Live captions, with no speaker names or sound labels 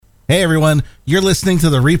Hey everyone, you're listening to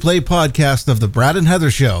the replay podcast of the Brad and Heather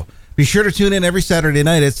Show. Be sure to tune in every Saturday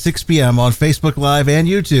night at 6 p.m. on Facebook Live and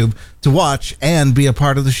YouTube to watch and be a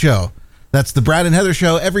part of the show. That's the Brad and Heather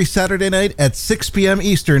Show every Saturday night at 6 p.m.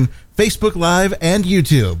 Eastern, Facebook Live and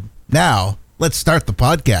YouTube. Now, let's start the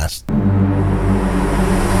podcast.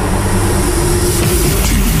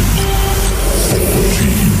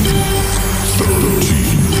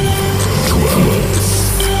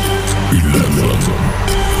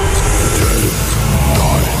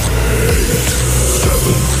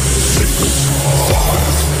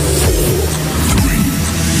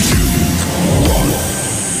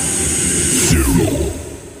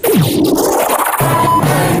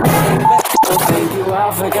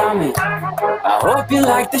 13, forgot me. I hope you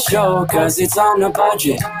like the show, cause it's on a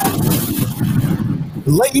budget.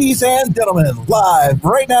 Ladies and gentlemen, live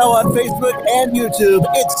right now on Facebook and YouTube,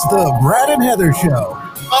 it's the Brad and Heather Show.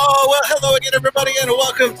 Oh, well, hello again, everybody, and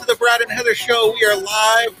welcome to the Brad and Heather Show. We are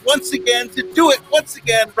live once again to do it once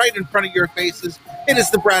again right in front of your faces. It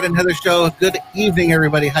is the Brad and Heather Show. Good evening,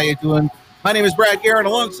 everybody. How you doing? My name is Brad Guerin,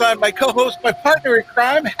 alongside my co-host, my partner in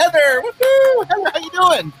crime, Heather. Woohoo! Heather, how you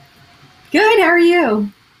doing? Good. How are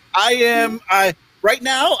you? Right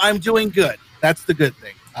now, I'm doing good. That's the good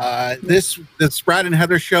thing. This Brad and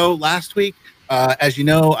Heather Show last week, as you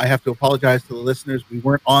know, I have to apologize to the listeners. We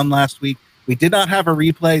weren't on last week. We did not have a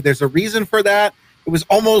replay. There's a reason for that. It was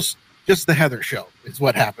almost just the Heather Show is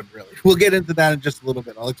what happened, really. We'll get into that in just a little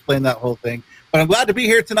bit. I'll explain that whole thing. But I'm glad to be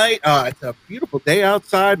here tonight. It's a beautiful day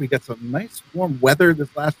outside. We got some nice warm weather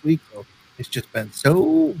this last week, so it's just been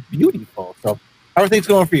so beautiful. So how are things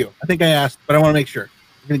going for you? I think I asked, but I want to make sure.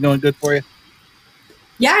 Everything going good for you?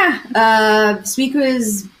 Yeah. This week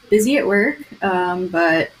was busy at work,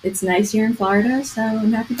 but it's nice here in Florida, so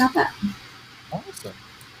I'm happy about that. Awesome.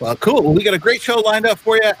 Well, cool. Well, we got a great show lined up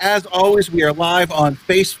for you. As always, we are live on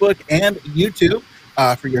Facebook and YouTube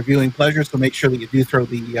for your viewing pleasure, so make sure that you do throw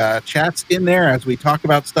the chats in there as we talk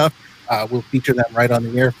about stuff. We'll feature them right on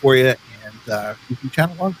the air for you, and you can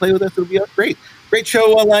chat along, play with us. It'll be great. Great show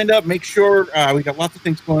lined up. Make sure we got lots of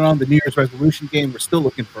things going on. The New Year's resolution game, we're still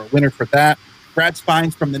looking for a winner for that. Brad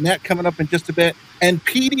Spines from the net coming up in just a bit. And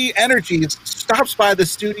PD Energies stops by the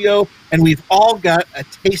studio, and we've all got a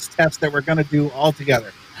taste test that we're going to do all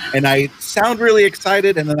together. And I sound really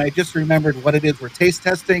excited, and then I just remembered what it is we're taste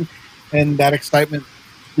testing, and that excitement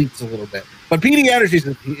leaks a little bit. But PD Energies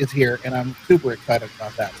is here, and I'm super excited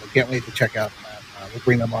about that. So I can't wait to check out that. We'll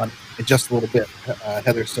bring them on in just a little bit,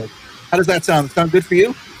 Heather. So how does that sound? Sound good for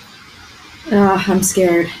you? I'm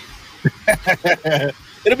scared.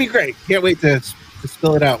 It'll be great. Can't wait to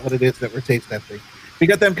spill it out, what it is that we're taste testing. We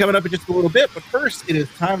got them coming up in just a little bit, but first it is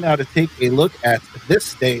time now to take a look at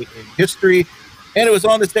this day in history. And it was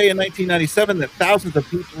on this day in 1997 that thousands of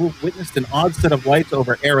people witnessed an odd set of lights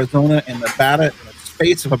over Arizona and Nevada in a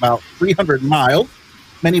space of about 300 miles.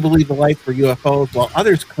 Many believe the lights were UFOs, while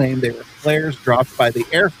others claim they were flares dropped by the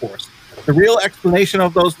Air Force. The real explanation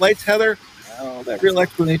of those lights, Heather? Well, that real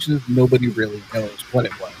explanation is nobody really knows what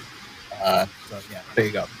it was. So, yeah, there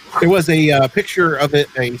you go. There was a picture of it,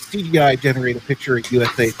 a CGI-generated picture at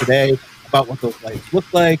USA Today about what those lights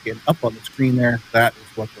look like, and up on the screen there, that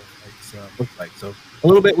is what those lights look like. So, a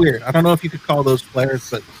little bit weird. I don't know if you could call those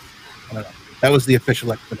flares, but I don't know. That was the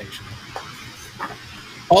official explanation.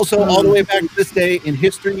 Also, all the way back to this day in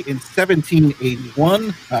history, in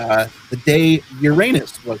 1781, the day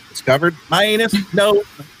Uranus was discovered. Uranus? No.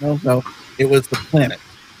 It was the planet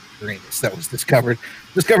Uranus that was discovered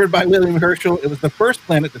by William Herschel. It was the first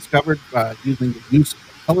planet discovered using the use of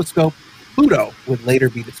a telescope. Pluto would later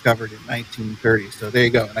be discovered in 1930. So there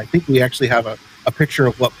you go. And I think we actually have a picture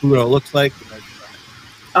of what Pluto looks like.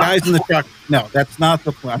 Guys in the truck. No, that's not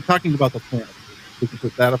the planet. I'm talking about the planet. We can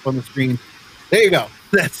put that up on the screen. There you go.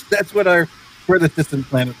 That's what where the distant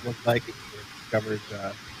planet looked like. It was discovered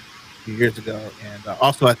a few years ago. And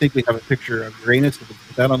also, I think we have a picture of Uranus. If we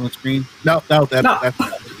put that on the screen. No. That's not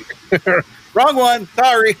it. Wrong one.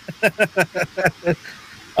 Sorry.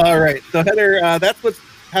 All right. So, Heather, that's what's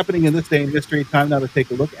happening in this day in history. Time now to take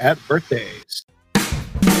a look at birthdays.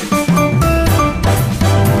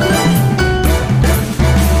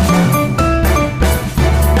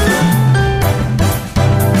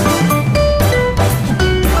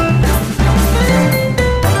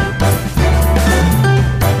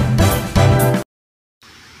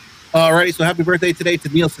 Alrighty, so happy birthday today to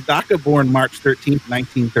Neil Sedaka, born March 13th,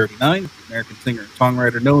 1939. American singer and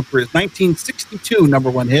songwriter known for his 1962 number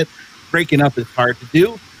one hit, Breaking Up Is Hard to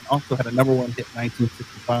Do. And also had a number one hit in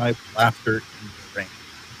 1965, Laughter in the Rain.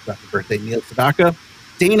 So happy birthday, Neil Sedaka.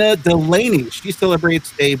 Dana Delaney, she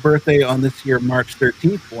celebrates a birthday on this year, March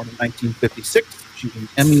 13th, born in 1956. She's an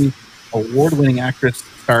Emmy award-winning actress,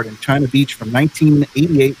 starred in China Beach from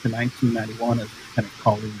 1988 to 1991 as Lieutenant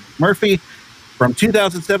Colleen Murphy. From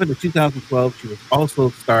 2007 to 2012, she was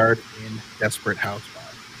also starred in Desperate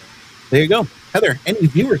Housewives. There you go. Heather, any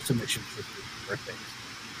viewer submissions this week for birthdays?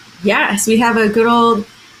 Yes, we have a good old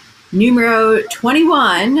numero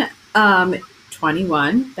 21.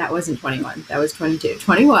 21. That wasn't 21. That was 22.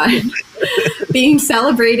 21. Being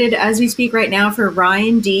celebrated as we speak right now for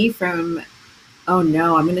Ryan D. from, oh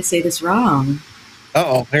no, I'm going to say this wrong.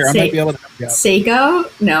 Uh-oh. Here, I might be able to help you out. Saco?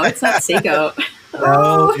 No, it's not Saco.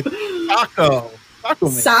 No, it's Saco. Saco,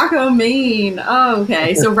 Maine. Saco, Maine. Oh,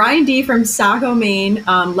 okay. So Ryan D. from Saco, Maine.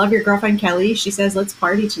 Love your girlfriend, Kelly. She says, let's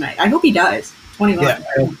party tonight. I hope he does. 21. Yeah, I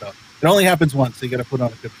hope so. It only happens once, so you got to put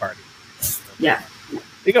on a good party. Yeah. There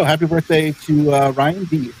you go. Happy birthday to Ryan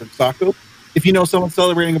D. from Saco. If you know someone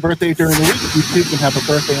celebrating a birthday during the week, you too can have a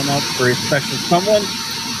birthday announcement for a special someone.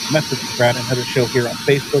 Message the Brad and Heather Show here on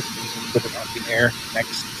Facebook. You can put it on the air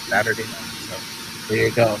next Saturday night. So there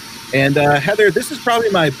you go. And Heather, this is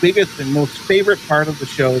probably my biggest and most favorite part of the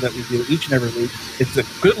show that we do each and every week. It's a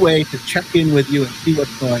good way to check in with you and see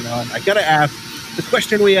what's going on. I got to ask the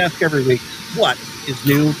question we ask every week: what is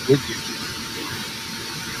new with you?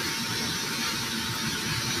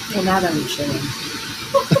 Well, now that I'm chilling.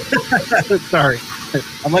 Sorry.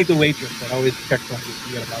 I'm like the waitress that always checks on you to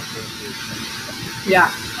get about food.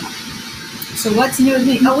 Yeah. So what's new with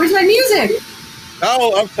me? Oh, where's my music?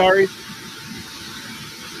 Oh, I'm sorry.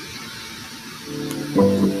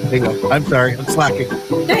 There you go. I'm sorry. I'm slacking.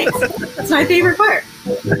 Thanks. That's my favorite part.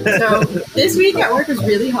 So this week at work was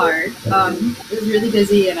really hard. It was really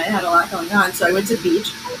busy and I had a lot going on. So I went to the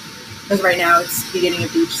beach because right now it's beginning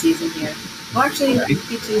of beach season here. Well, actually,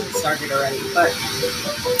 beach season started already, but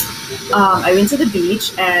I went to the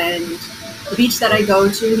beach, and the beach that I go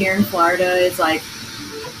to here in Florida is like,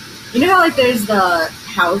 you know how like there's the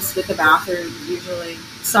house with the bathroom usually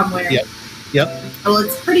somewhere? Yep. Well,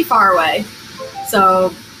 it's pretty far away.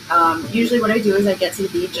 So usually what I do is I get to the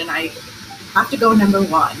beach and I have to go number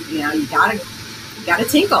one. You know, you gotta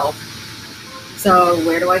tinkle. So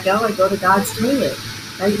where do I go? I go to God's toilet,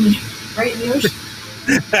 right in the ocean.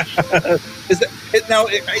 Is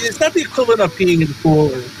that the equivalent of peeing in the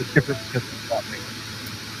pool, or is it different because of the water?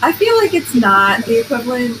 I feel like it's not the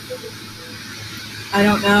equivalent. I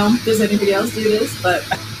don't know. Does anybody else do this? But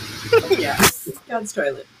yeah, God's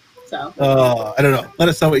toilet. So. I don't know. Let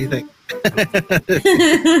us know what you think.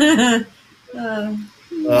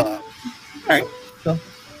 All right. So.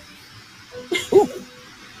 Ooh.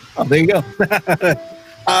 Oh, there you go.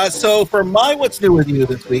 So for my What's New With You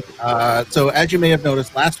this week, so as you may have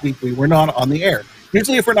noticed, last week we were not on the air.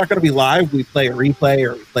 Usually if we're not going to be live, we play a replay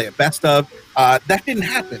or we play a best of. That didn't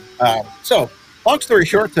happen. So long story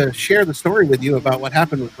short, to share the story with you about what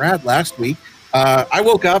happened with Brad last week, I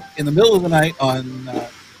woke up in the middle of the night on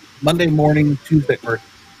Monday night,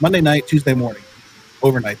 Tuesday morning,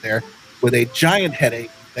 overnight there, with a giant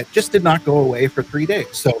headache that just did not go away for 3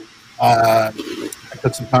 days. So I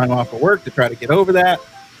took some time off of work to try to get over that.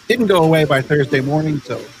 Didn't go away by Thursday morning,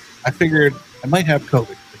 so I figured I might have COVID,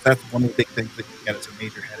 because that's one of the big things that you get is a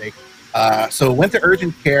major headache. So went to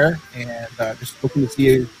urgent care and just looking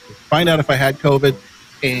to find out if I had COVID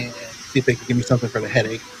and see if they could give me something for the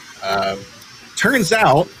headache. Turns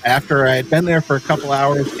out, after I had been there for a couple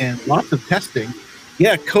hours and lots of testing,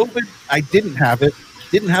 yeah, COVID, I didn't have it.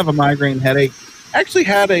 Didn't have a migraine headache. Actually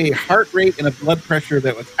had a heart rate and a blood pressure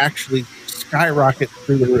that was actually skyrocket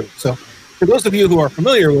through the roof. So for those of you who are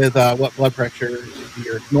familiar with what blood pressure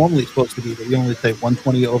you're normally supposed to be, that you only say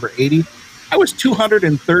 120/80, I was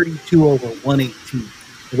 232/118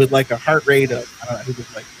 with like a heart rate of, I don't know, I think it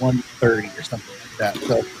was like 130 or something like that.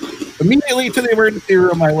 So immediately to the emergency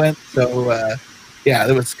room I went. So yeah,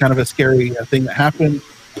 that was kind of a scary thing that happened.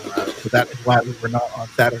 So that is why we were not on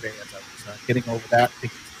Saturday, as I was getting over that,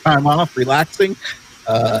 taking some time off, relaxing.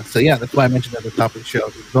 So yeah, that's why I mentioned at the top of the show.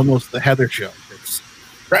 It was almost the Heather show.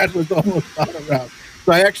 Brad was almost not around.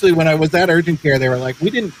 So I actually, when I was at urgent care, they were like, we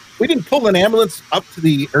didn't pull an ambulance up to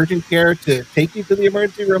the urgent care to take you to the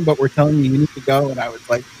emergency room, but we're telling you need to go. And I was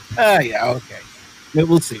like, yeah, okay.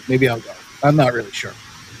 We'll see. Maybe I'll go. I'm not really sure.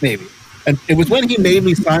 Maybe. And it was when he made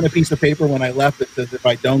me sign a piece of paper when I left that says if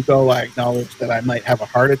I don't go, I acknowledge that I might have a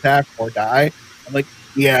heart attack or die. I'm like,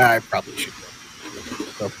 yeah, I probably should go.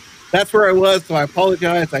 So that's where I was. So I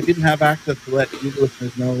apologize. I didn't have access to let you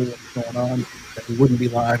listeners know what's going on. That we wouldn't be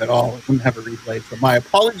live at all. We wouldn't have a replay. So my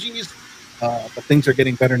apologies. But things are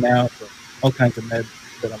getting better now. So all kinds of meds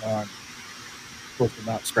that I'm on. Supposed to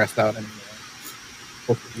not stressed out anymore.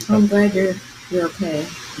 I'm glad you're okay.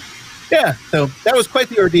 Yeah, so that was quite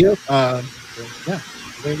the ordeal. So yeah,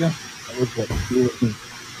 there you go. That was good. You with me.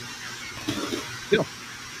 Yeah.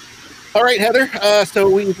 All right, Heather. So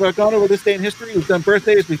we've gone over this day in history. We've done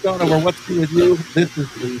birthdays. We've gone over what's new with you. This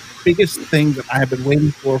is the biggest thing that I have been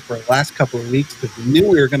waiting for the last couple of weeks because we knew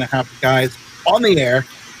we were going to have the guys on the air.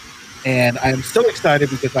 And I am so excited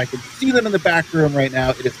because I can see them in the back room right now.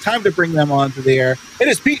 It is time to bring them onto the air. It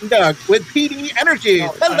is Pete and Doug with PD Energy.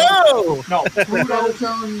 No, hello. No,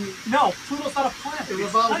 Pluto's not a planet. It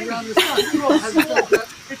revolves around the sun.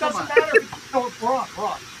 It doesn't matter. No, wrong.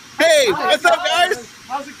 Hey, what's up, guys?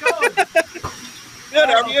 How's it going? Good,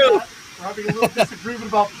 how are you? We're having a little disagreement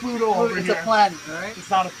about Pluto over It's here. a planet, all right? It's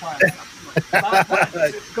not a planet. It's not a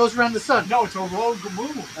planet. It goes around the sun. No, it's a rogue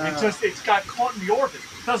moon. It's got caught in the orbit.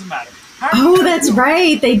 It doesn't matter. Oh, that's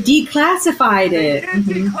right. They declassified They it. did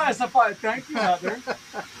declassify it. Thank you, Heather.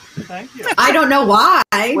 Thank you. I don't know why,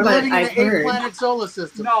 We're but living in I've an heard. 8-planet solar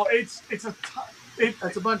system. No, it's That's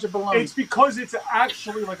a bunch of baloney. It's because it's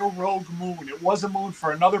actually like a rogue moon. It was a moon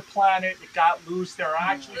for another planet. It got loose. They're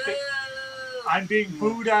actually. I'm being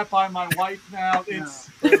booed at by my wife now.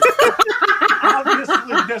 It's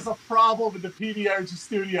obviously there's a problem with the PD Energy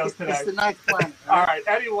Studios today. It's the 9th planet. All right.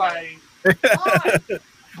 Anyway, hi.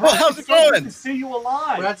 Well, how's it So good going? to see you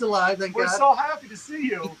alive. Brad's alive, thank We're God. so happy to see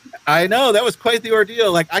you. I know, that was quite the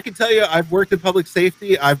ordeal. Like, I can tell you, I've worked in public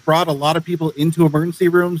safety. I've brought a lot of people into emergency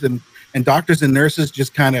rooms, and doctors and nurses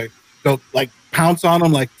just kind of go, like, pounce on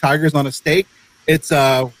them like tigers on a steak. It's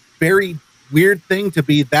a very weird thing to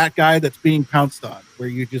be that guy that's being pounced on, where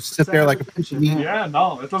you just sit there like a pinch of meat. Yeah,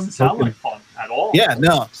 no, it doesn't sound like fun at all. Yeah,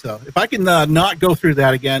 no. So if I can not go through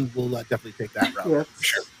that again, we'll definitely take that route. Yeah. For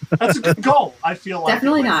sure. That's a good goal, I feel like.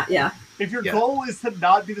 Definitely not, yeah. If your goal is to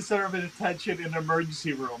not be the center of attention in an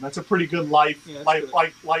emergency room, that's a pretty good life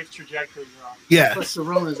trajectory you're on. Yeah. Plus the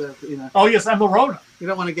Rona's, Oh, yes, and the Rona. You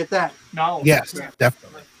don't want to get that. No. Yes,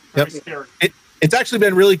 definitely. Very scary. It's actually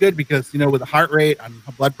been really good because, with the heart rate and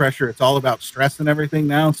blood pressure, it's all about stress and everything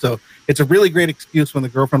now. So it's a really great excuse when the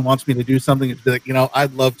girlfriend wants me to do something to be like,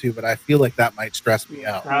 I'd love to, but I feel like that might stress me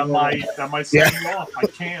out. That might set me off. I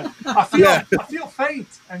can't. I feel faint,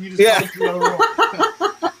 and you just go into the other room.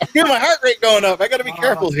 I feel my heart rate going up. I got to be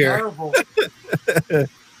careful here. Terrible.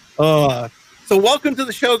 So welcome to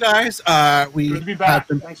the show, guys. Good to be back.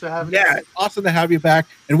 Thanks for having us. Yeah, awesome to have you back.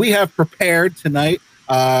 And we have prepared tonight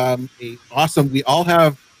we all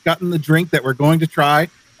have gotten the drink that we're going to try.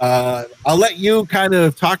 I'll let you kind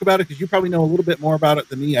of talk about it because you probably know a little bit more about it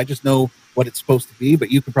than me. I just know what it's supposed to be,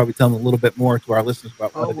 but you can probably tell them a little bit more to our listeners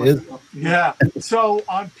about what it is. Yeah. So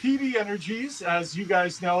on PD Energies, as you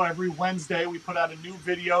guys know, every Wednesday we put out a new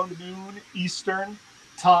video, noon Eastern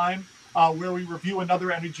time, where we review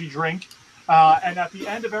another energy drink. And at the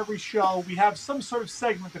end of every show, we have some sort of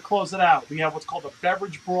segment to close it out. We have what's called a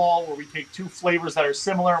beverage brawl, where we take two flavors that are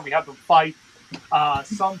similar and we have them fight.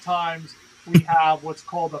 Sometimes we have what's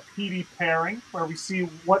called a PD pairing, where we see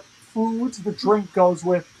what foods the drink goes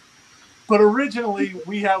with. But originally,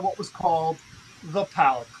 we had what was called the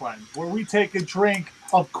palate cleanse, where we take a drink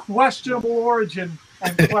of questionable origin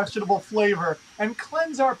and questionable flavor and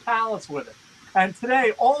cleanse our palates with it. And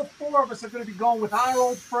today, all four of us are going to be going with our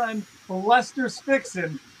old friend, Lester's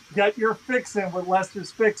Fixin'. Get your fixin' with Lester's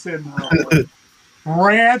Fixin'.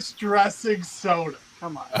 Ranch dressing soda.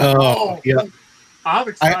 Come on. Oh, yeah. I'm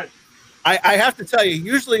excited. I have to tell you,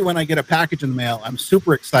 usually when I get a package in the mail, I'm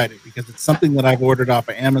super excited because it's something that I've ordered off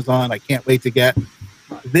of Amazon. I can't wait to get.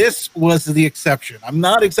 This was the exception. I'm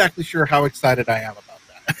not exactly sure how excited I am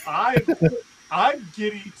about that. I'm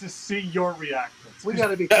giddy to see your reactions. We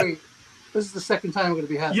got to be great. This is the second time we're going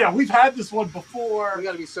to be having. Yeah, we've had this one before. We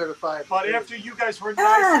got to be certified. But after you guys were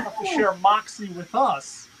nice enough to share Moxie with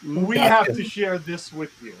us, we have to share this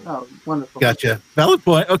with you. Oh, wonderful. Gotcha. Valid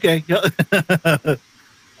point. Okay. Yeah.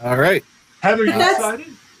 All right. Heather, you excited?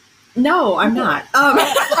 No, I'm not.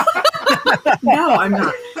 No, I'm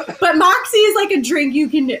not. But Moxie is like a drink you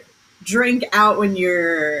can drink out when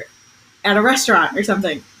you're at a restaurant or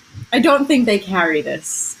something. I don't think they carry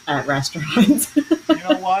this at restaurants. You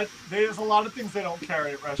know what? There's a lot of things they don't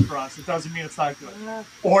carry at restaurants. It doesn't mean it's not good.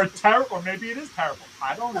 Or maybe it is terrible.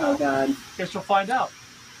 I don't know. Oh, God. Guess you'll find out.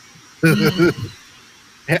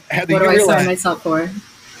 Heather, What do I sign myself for?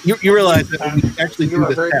 You realize that when we actually You do are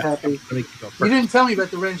this very test, happy. I'm gonna make you go You first. didn't tell me about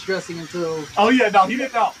the ranch dressing until. Oh, yeah, no, he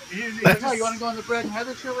didn't know. He's like, no, you want to go on the bread and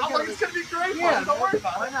Heather show? I'm like, it's going to be great. Yeah, Don't worry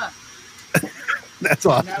about why it. not? That's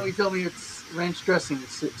awesome. Now he told me it's ranch dressing.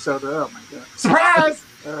 It's soda. Oh my God. Surprise!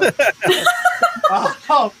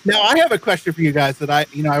 Oh, Now I have a question for you guys that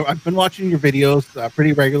I've been watching your videos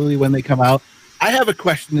pretty regularly when they come out. I have a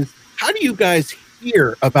question: is how do you guys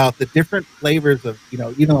hear about the different flavors of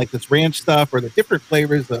even like this ranch stuff or the different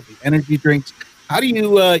flavors of the energy drinks? how do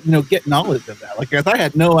you get knowledge of that? Like, 'cause I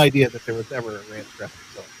had no idea that there was ever a ranch dressing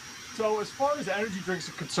soda. So as far as energy drinks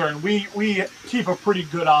are concerned, we keep a pretty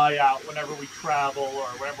good eye out whenever we travel or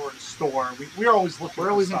whenever we're in a store. We're always looking. We're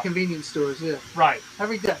for always stuff. in convenience stores, yeah. Right.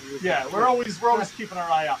 Every day. Yeah, we're always keeping our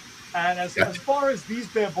eye out. And as far as these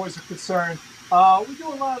bad boys are concerned, we do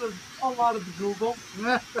a lot of the Google.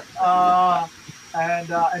 And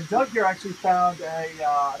Doug here actually found an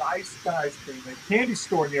ice cream, a candy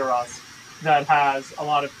store near us that has a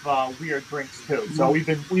lot of weird drinks too. So we've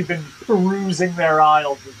been perusing their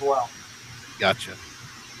aisles as well. Gotcha.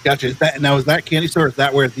 Is that candy store? Is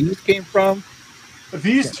that where these came from?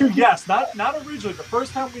 These two, yes, not originally. The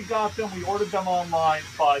first time we got them, we ordered them online,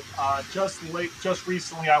 but just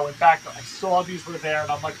recently, I went back. I saw these were there, and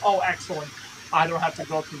I'm like, oh, excellent! I don't have to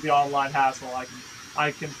go through the online hassle.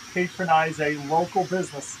 I can patronize a local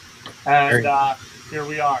business, and here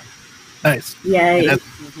we are. Nice. Yay!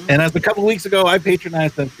 And as a couple of weeks ago, I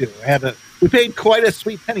patronized them too. We paid quite a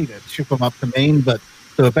sweet penny to ship them up to Maine, but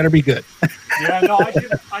so it better be good. Yeah, no,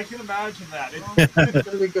 I can imagine that. It's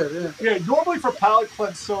gonna be good. Yeah, normally for palate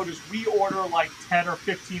cleanse sodas, we order like 10 or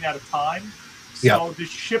 15 at a time. So the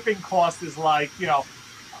shipping cost is like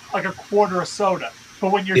a quarter a soda.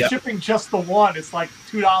 But when you're shipping just the one, it's like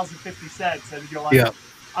 $2.50, and you're like,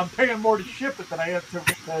 I'm paying more to ship it than I have to.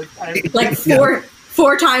 Like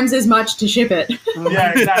four times as much to ship it.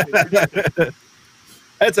 Yeah, exactly.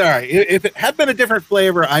 That's all right. If it had been a different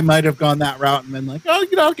flavor, I might have gone that route and been like, oh,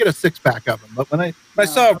 I'll get a 6-pack of them. But when I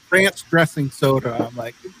saw a ranch dressing soda, I'm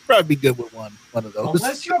like, it'd probably be good with one of those.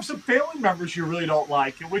 Unless you have some family members you really don't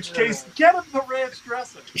like, in which case, get them the ranch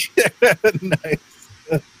dressing. Nice.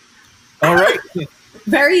 All right.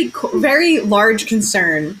 Very, very large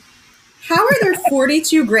concern. How are there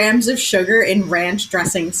 42 grams of sugar in ranch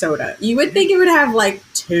dressing soda? You would think it would have like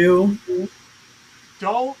 2.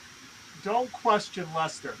 Don't question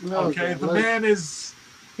Lester. No, okay, the man is.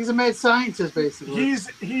 He's a mad scientist, basically.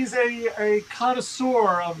 He's a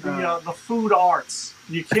connoisseur of the food arts.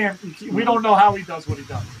 We don't know how he does what he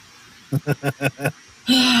does.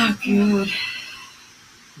 Oh,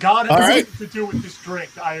 God has nothing to do with this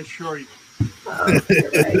drink, I assure you. right.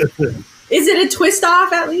 Is it a twist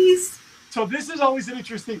off at least? So this is always an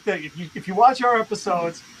interesting thing. If you watch our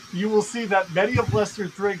episodes, you will see that many of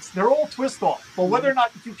Lester's drinks, they're all twist off. But whether or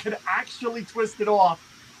not you can actually twist it off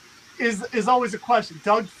is always a question.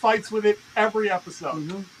 Doug fights with it every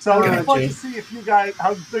episode. So it's fun to see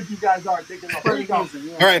how good you guys are. There you go. All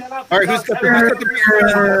right. Who's got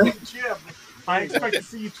the Jim? I expect to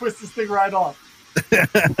see you twist this thing right off.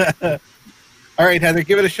 All right, Heather,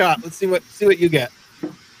 give it a shot. Let's see what you get.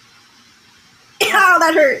 Ow,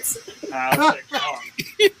 that hurts.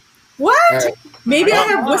 What? Right. Maybe I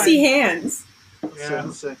have wussy hands.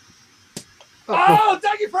 Yeah. Oh,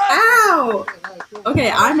 Dougie Fry! Ow! Okay,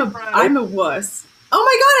 I'm a wuss. Oh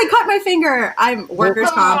my god, I cut my finger. I'm workers'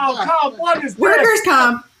 comp. Oh, what is workers'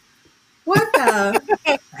 comp? What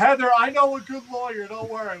the? Heather, I know a good lawyer. Don't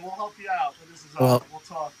worry, we'll help you out. When this is over. We'll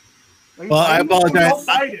talk. Well, I apologize. Don't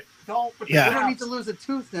bite it. Don't. You don't need to lose a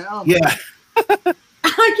tooth now.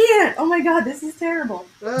 I can't. Oh my god, this is terrible.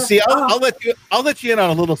 See, I'll let you in on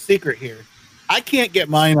a little secret here. I can't get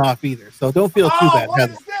mine off either, so don't feel too bad,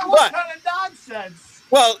 Heather. What kind of nonsense?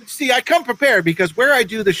 Well, see, I come prepared because where I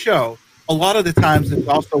do the show, a lot of the times it's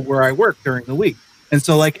also where I work during the week, and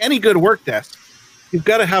so like any good work desk, you've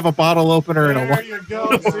got to have a bottle opener and a. There you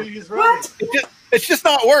go. See, he's right. It's just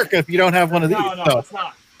not work if you don't have one of these. No, it's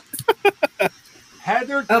not.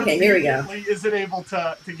 Heather here we go. Isn't able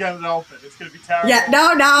to get it open. It's going to be terrible. Yeah,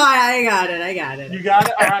 no, I got it. You got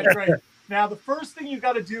it? All right, great. Now, the first thing you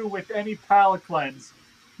got to do with any palate cleanse,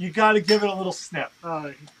 you got to give it a little sniff.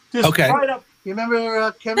 Just right up. You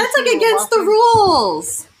remember Kevin? That's like against the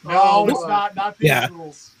rules. No, it's not. Not these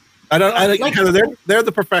rules. I don't. They're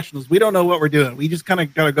the professionals. We don't know what we're doing. We just kind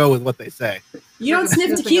of got to go with what they say. You don't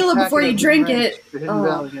sniff tequila before you drink it.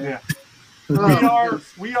 Yeah.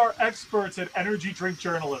 We are experts at energy drink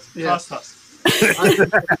journalism. Trust us.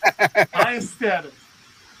 I understand it.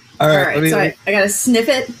 All right, so I gotta sniff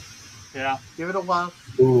it. Yeah. Give it a while.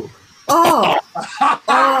 Ooh. Oh.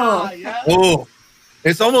 Yeah. Oh.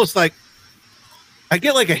 It's almost like I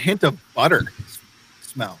get like a hint of butter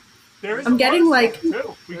smell. I'm getting like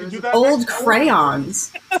old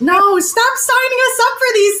crayons. No, stop signing us up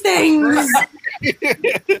for these things.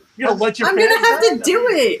 I'm gonna have to do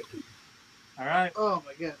it. All right. Oh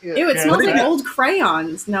my god. Yeah. Ew, it smells like old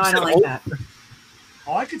crayons. No, I don't like that.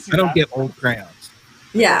 Oh, I can see. I don't get old crayons.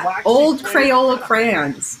 Yeah, old Crayola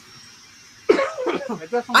crayons.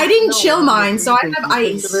 I didn't chill mine, so I have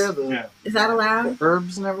ice. Is that allowed?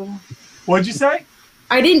 Herbs and everything. What'd you say?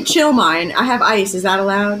 I didn't chill mine. I have ice. Is that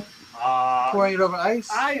allowed? Pouring it over ice.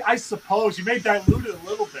 I suppose you may dilute it a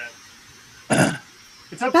little bit.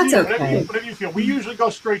 It's up That's to you. okay. Whatever you feel. We usually go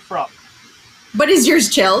straight from. But is yours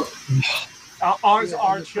chilled? Ours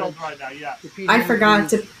are chilled right now. Yeah. I forgot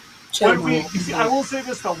to chill When we, mine. you see, I will say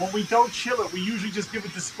this though: when we don't chill it, we usually just give a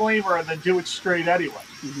disclaimer and then do it straight anyway.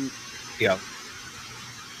 Yeah.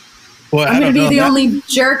 Boy, I'm going to be the only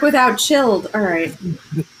jerk without chilled. All right.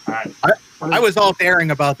 All right. I was all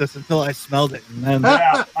daring about this until I smelled it, and then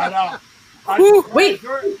Yeah, I know. Wait.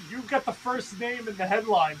 You've got the first name in the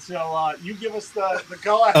headline, so you give us the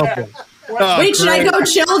go ahead. Oh, Wait, should I great. go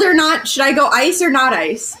chilled or not? Should I go ice or not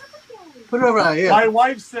ice? Put it over ice. Yeah. My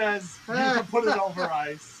wife says you can put it over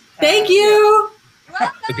ice. Thank you.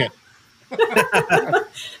 Okay.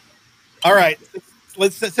 All right.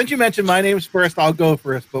 Since you mentioned my name's first, I'll go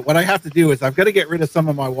first. But what I have to do is I've got to get rid of some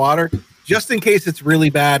of my water just in case it's really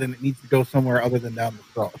bad and it needs to go somewhere other than down the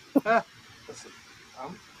throat.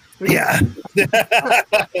 Yeah.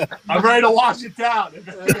 I'm ready to wash it down.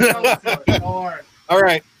 Don't worry. All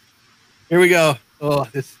right. Here we go. Oh,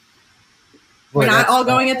 this. We're not that's- all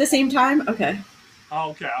going at the same time? Okay.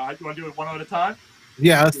 Oh, okay. You want to do it one at a time?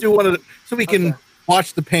 Yeah, let's do one of the so we can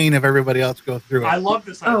watch the pain of everybody else go through I it. love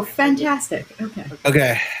this idea. Oh, fantastic. Okay.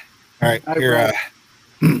 Okay. All right. Here.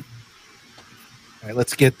 All right.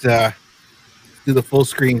 Let's get do the full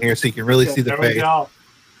screen here so you can really see the There we face. go.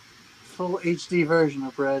 Full HD version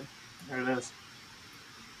of bread. There it is.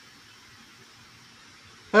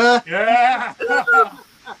 Ah, Yeah.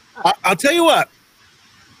 I'll tell you what.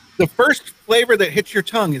 The first flavor that hits your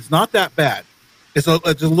tongue is not that bad. It's a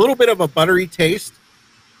little bit of a buttery taste,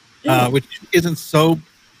 which isn't so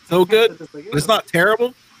good, but it's not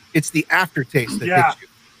terrible. It's the aftertaste that Yeah. hits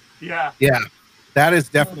you. Yeah. Yeah, that is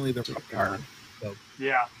definitely the rough part.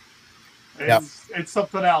 Yeah. Yep. It's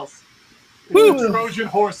something else. Woo. It's the Trojan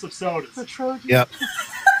horse of sodas. the Trojan. Yep.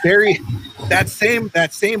 Very that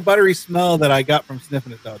same buttery smell that I got from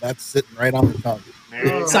sniffing it though. That's sitting right on the tongue. There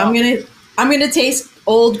you So go. I'm gonna taste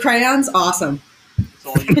old crayons. Awesome. That's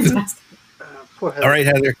all you do. Fantastic. Poor Heather. All right,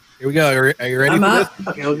 Heather. Here we go. Are you ready I'm for up. this?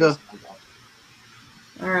 Okay, we'll go.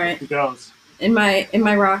 All right. It goes. In my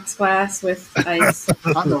rocks glass with ice.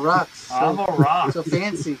 On the rocks. I'm a rock. So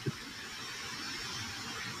fancy.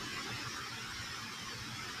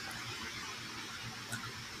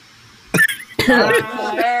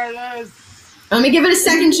 There it is. Let me give it a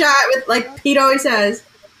second shot with like Pete always says.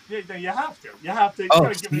 Yeah, you have to. You have to. You Oh,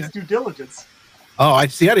 gotta give it its due diligence. Oh, I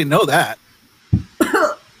see. I didn't know that.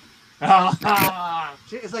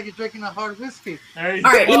 It's like you're drinking a hard whiskey. There you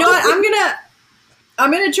All right, go. you know what?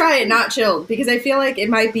 I'm gonna try it not chilled because I feel like it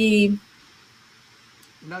might be.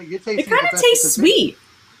 No, you're tasting. It kind the of best tastes of it. sweet.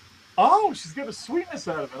 Oh, she's got a sweetness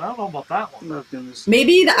out of it. I don't know about that one. Oh, goodness.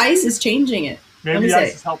 Maybe the ice is changing it. Let Maybe me the ice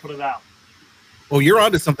see. is helping it out. Oh, you're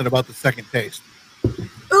onto something about the second taste.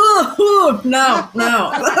 Oh no. Oh,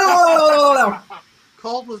 no.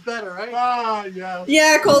 Cold was better, right? Ah, yeah.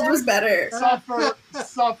 Yeah, cold was better.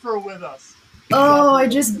 Suffer with us. Oh, I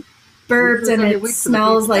just burped and it Weeks to the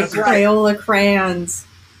smells like That's right. Crayola crayons.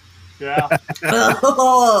 Yeah.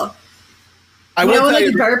 Oh. I You will know when tell like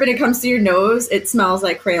you. you burp and it comes through your nose? It smells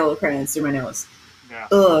like Crayola crayons through my nose. Yeah.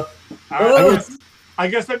 Ugh. All right, Ugh. I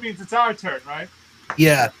guess that means it's our turn, right?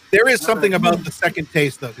 Yeah, there is something about the second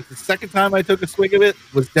taste though, because the second time I took a swig of it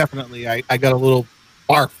was definitely I got a little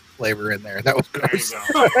barf flavor in there. That was There you gross.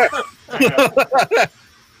 go. Okay.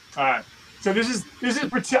 All right. So this is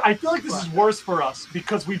I feel like this is worse for us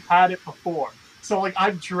because we've had it before. So like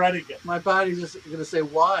I'm dreading it. My body's just gonna say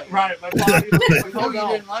why. Right. My body. I know you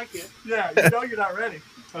didn't like it. Yeah. You know you're not ready.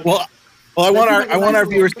 Okay. Well, I want our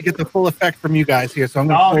viewers to get the full effect from you guys here, so I'm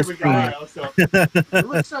Oh, going here to we full go. screen. All right, let's go. It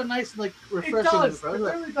looks so nice and like It refreshing. does. It bro.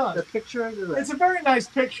 really The does. picture, It's a very nice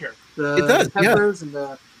picture. the It does, yeah. peppers and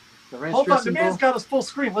the ranch Hold on, the dressing man's bowl. got us full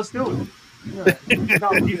screen. Let's do it. Yeah. No,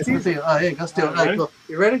 Let's it's easy. see. Oh, yeah, let's do it. All right, Ready? cool.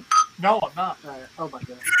 You ready? No, I'm not. All right. Oh my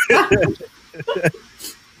god.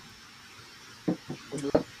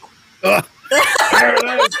 Ugh. There it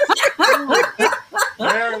is.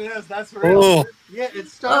 There it is. That's real. Oh, Yeah, it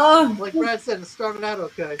starts Oh. like Brad said. It started out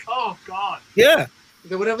okay. Oh God. yeah,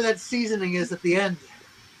 Then whatever that seasoning is at the end.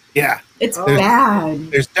 yeah. It's Oh.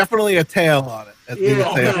 bad. There's definitely a tail on it. As we would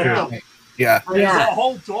Yeah. say up Oh, here. yeah. Yeah. Oh, There's yeah. a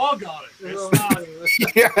whole dog on it. It's not.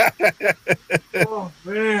 Yeah. Oh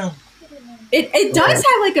man. It does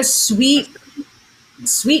have like a sweetness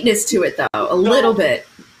to it though, a little bit.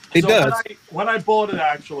 It does. When I bought it,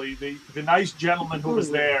 actually, the nice gentleman who was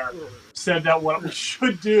there said that what we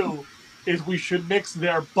should do is we should mix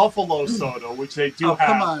their buffalo soda, which they do Oh, have,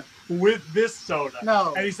 come on. with this soda.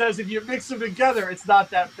 No. And he says if you mix them together, it's not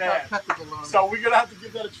that bad. Cut the baloney. So we're going to have to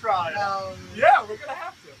give that a try. No. Yeah, we're going to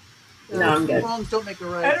have to. No, I'm good. Wrongs don't make a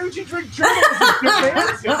right. Energy drink journalism is good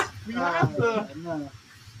answer. We have to. No.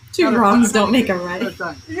 Two wrongs don't make a right. Third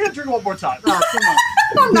time. You gotta drink one more time. Oh, come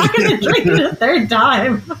on. I'm not going to drink it a third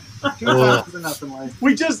time. 2 times is enough in life.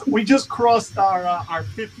 We just crossed our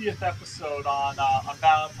 50th episode on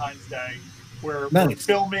Valentine's Day. We're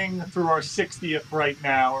filming through our 60th right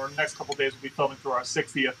now, or next couple of days we'll be filming through our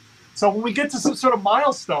 60th. So when we get to some sort of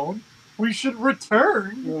milestone, we should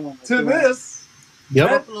return to this. Yep.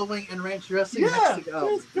 Buffalo wing and ranch dressing. Yeah, Next to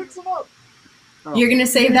go. just pick some up. Oh. You're going to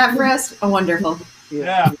save that for us? Oh, wonderful.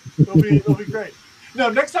 Yeah, it'll be great. No,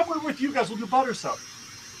 next time we're with you guys, we'll do butter soda.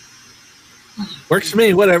 Works for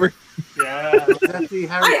me, whatever. Yeah. Is that the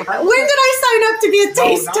Harry Potter? When did I sign up to be a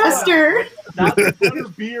taste tester? Not the butter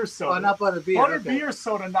beer soda. Oh, not butter beer. Butter okay. beer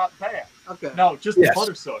soda, not bad. Okay. No, just the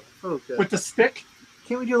butter soda. Okay. With the stick.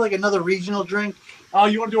 Can't we do like another regional drink? Oh,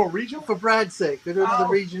 you want to do a regional? For Brad's sake. Could do another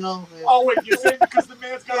regional. Yeah. Oh, wait, you're saying because the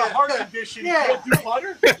man's got a heart Yeah. condition, Yeah. he can't do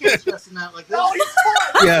butter? I can't stressing out like this. No, he's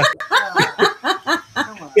fine. Yeah.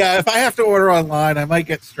 Come on. Yeah, if I have to order online, I might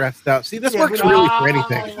get stressed out. See, this works really for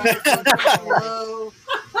anything. Hello.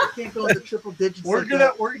 I can't go into triple digits. We're like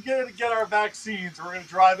gonna get our vaccines. We're gonna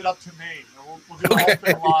drive it up to Maine. And we'll do the whole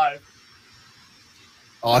thing live.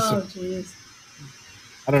 Awesome. Oh, jeez.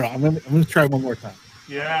 I don't know. I'm gonna try one more time.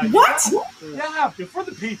 Yeah. What? Yeah, for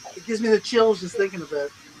the people. It gives me the chills just thinking of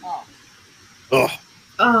it. Oh. Oh,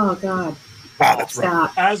 Oh, God. wow, that's right.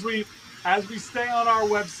 Stop. As we stay on our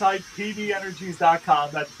website, pdenergies.com,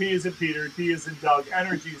 that's P as in Peter, D as in Doug,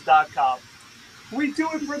 energies.com, we do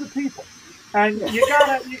it for the people. And you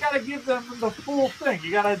gotta give them the full thing.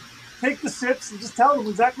 You gotta take the sips and just tell them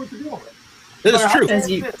exactly what to do with it. That is true. As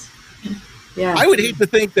you- Yeah. I would hate to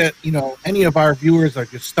think that, any of our viewers are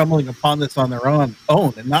just stumbling upon this on their own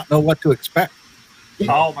and not know what to expect.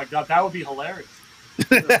 Oh my God, that would be hilarious.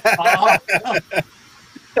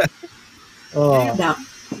 Oh, No.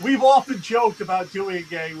 We've often joked about doing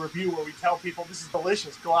a review where we tell people this is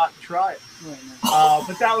delicious, go out and try it.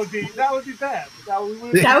 But that would be bad.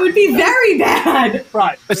 That would be very bad.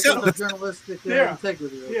 Right. Because of journalistic Yeah.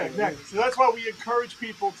 integrity. Yeah, exactly. So that's why we encourage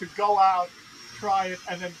people to go out, try it,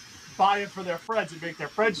 and then buy it for their friends and make their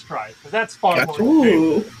friends try it. Because that's far Gotcha. more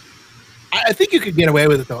Ooh. I think you could get away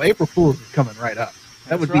with it though. April Fool's is coming right up.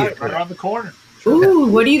 That would be it. right around the corner. Ooh,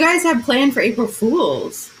 what do you guys have planned for April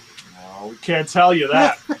Fools? No, we can't tell you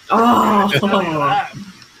that. Oh. Tell you that.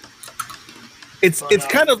 It's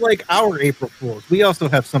kind of like our April Fool's. We also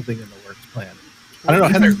have something in the works planned. I don't know,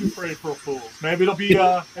 Heather. For April Fools. Maybe it'll be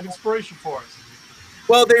an inspiration for us.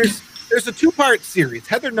 Well, there's a 2-part series.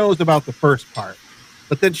 Heather knows about the first part,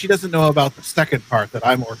 but then she doesn't know about the second part that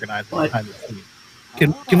I'm organizing What? behind the scenes.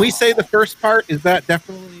 Can we say the first part? Is that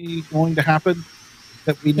definitely going to happen?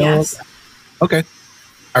 That we know Yes. of? Okay.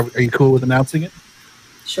 Are you cool with announcing it?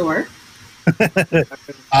 Sure.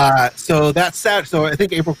 So that's sad. So I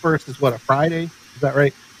think April 1st is what, a Friday? Is that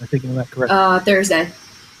right? Am I thinking of that correct? Thursday.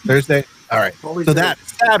 Thursday? All right. Holy So shit. that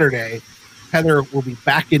Saturday, Heather will be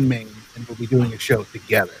back in Maine and we'll be doing a show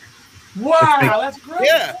together. Wow, that's great.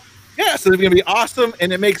 Yeah. Yeah. So it's going to be awesome.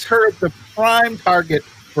 And it makes her the prime target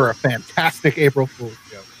for a fantastic April Fool's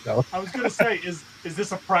joke. So I was going to say, is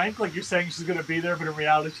this a prank? Like you're saying she's going to be there, but in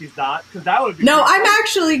reality she's not? Because that would be... No, I'm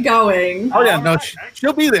actually going. oh yeah, no, Alright.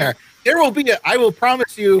 she'll be there. There will be I will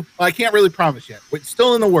promise you, well, I can't really promise yet. It's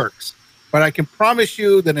still in the works. But I can promise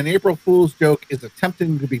you that an April Fool's joke is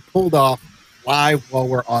attempting to be pulled off live while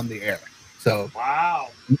we're on the air. So, Wow.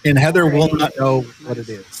 and Heather will not know what it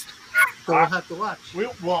is. So we'll have to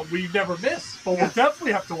watch. We never miss, but we'll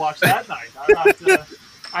definitely have to watch that night.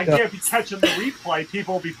 I can't be catching the replay.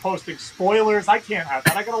 People will be posting spoilers. I can't have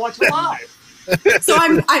that. I got to watch it live. So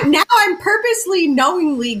I'm purposely,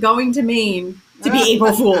 knowingly going to Maine to be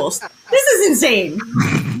April Fools. This is insane.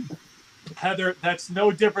 Heather, that's no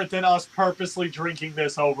different than us purposely drinking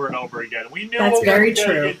this over and over again. We knew That's what we very were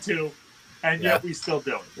getting true. into, and yet we still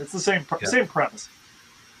do it. It's the same premise.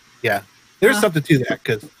 Yeah. There's something to that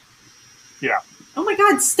because Oh my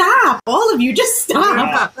God, stop. All of you, just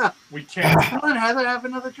stop. We can't. Come on, Heather, have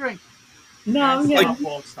another drink. No, I'm Stop, good.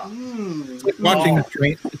 won't stop. Mm. it's like watching a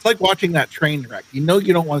train. It's like watching that train wreck. You know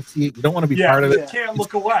you don't want to see it. You don't want to be part of You it. can't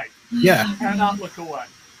look away. Yeah. Cannot look away.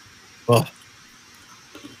 Oh.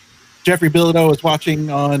 Jeffrey Bilodeau is watching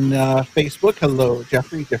on Facebook. Hello,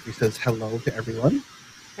 Jeffrey. Jeffrey says hello to everyone.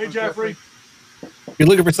 Hey, Jeffrey. If you're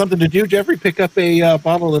looking for something to do, Jeffrey, pick up a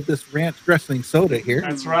bottle of this ranch dressing soda here.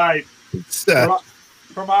 That's right. It's,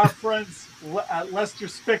 From our friends at Lester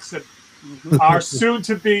Spixon. Our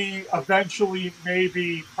soon-to-be, eventually,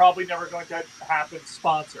 maybe, probably never going to happen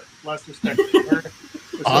sponsor, Lester Stickman.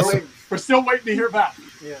 Awesome. We're still waiting to hear back.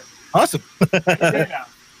 Yeah. Awesome. Now.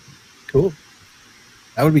 Cool.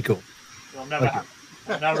 That would be cool. It'll never happen.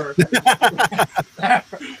 Never.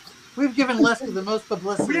 We've given Lester the most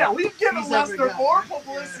publicity. Yeah, we've given he's Lester ever more gotten.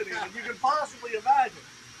 publicity than you can possibly imagine.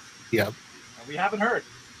 Yeah. And we haven't heard.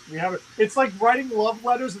 We haven't. It's like writing love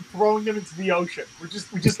letters and throwing them into the ocean. We just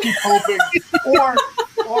keep hoping,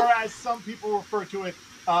 or as some people refer to it,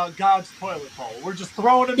 God's toilet hole. We're just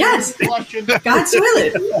throwing them in, flushing God's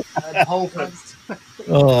toilet, and hoping.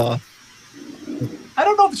 I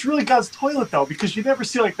don't know if it's really God's toilet though, because you never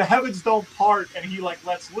see like the heavens don't part and he like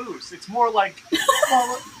lets loose. It's more like,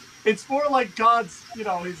 it's more like God's,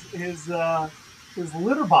 his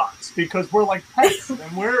litter box, because we're like pets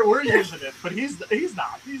and we're using it, but he's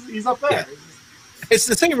not. He's up there. Yeah. It's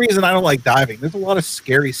the same reason I don't like diving. There's a lot of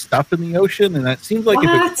scary stuff in the ocean, and it seems like if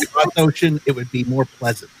it was God's ocean, it would be more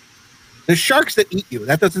pleasant. There's sharks that eat you.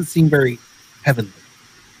 That doesn't seem very heavenly.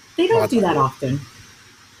 They don't do that often.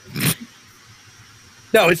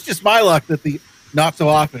 No, it's just my luck that the not so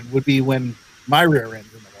often would be when my rear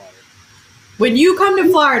end's in the water. When you come to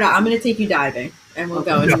Florida, I'm going to take you diving, and we'll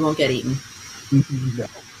go, and you won't get eaten.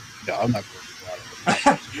 No, I'm not going to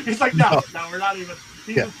water. He's like, no, we're not even.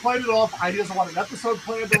 He just played it off. He doesn't want an episode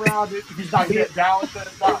planned around it. He's not getting down with it.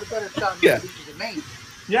 That's the better time Yeah. the beaches of Maine.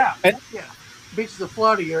 Yeah. Yeah. Beaches of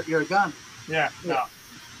Florida, you're a gun. Yeah. No.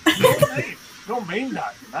 Go Maine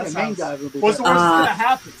diving. That sounds. Maine diving would be What's the better. worst that's gonna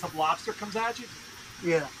happen? Some lobster comes at you.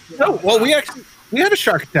 Yeah. No, well, we had a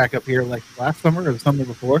shark attack up here like last summer or the summer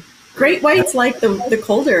before. Great whites like the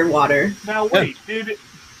colder water. Now wait,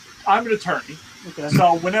 I'm an attorney, Okay.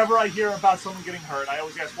 so whenever I hear about someone getting hurt, I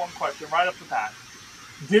always ask one question right up the bat: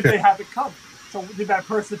 did they have it coming? So did that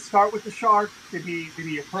person start with the shark? Did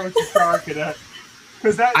he approach the shark?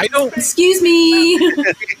 Because I don't. Excuse me.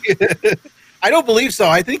 I don't believe so.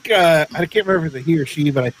 I think I can't remember if it's a he or she,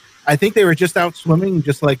 but I think they were just out swimming,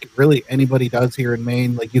 just like really anybody does here in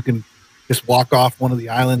Maine. Like you can just walk off one of the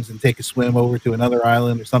islands and take a swim over to another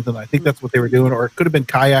island or something. I think that's what they were doing, or it could have been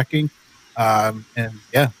kayaking. And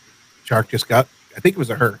yeah, shark just got. I think it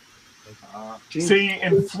was a her. See,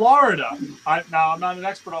 in Florida, now I'm not an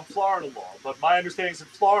expert on Florida law, but my understanding is in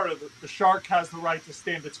Florida, the shark has the right to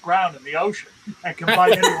stand its ground in the ocean and can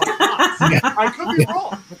bite anyone it wants. I could be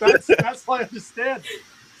wrong, but that's my understanding.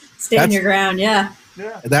 Stand your ground, yeah.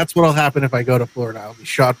 Yeah. That's what'll happen if I go to Florida. I'll be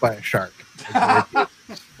shot by a shark. A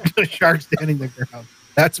shark standing the ground.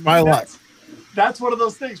 That's my luck. That's one of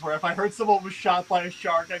those things where if I heard someone was shot by a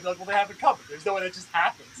shark, I'd be like, well, they have it covered. There's no way that just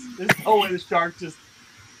happens. There's no way the shark just,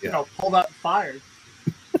 pulled out and fired.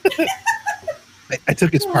 I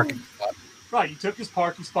took his parking spot. Right, you took his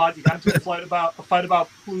parking spot. You got into a fight about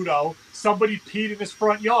Pluto. Somebody peed in his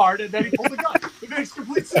front yard, and then he pulled a gun. It makes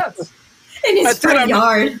complete sense. In his front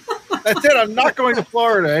yard. That's it. I'm not going to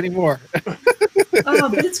Florida anymore. Oh,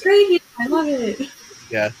 but it's great here. I love it.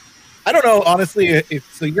 Yeah. I don't know, honestly,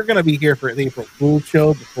 so you're going to be here for the April Fool's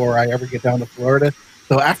show before I ever get down to Florida.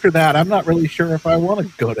 So after that, I'm not really sure if I want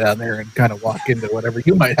to go down there and kind of walk into whatever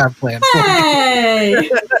you might have planned for me. Hey!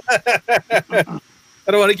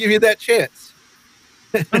 I don't want to give you that chance.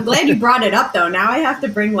 I'm glad you brought it up, though. Now I have to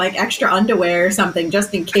bring, like, extra underwear or something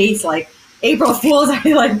just in case, like, April Fool's, I,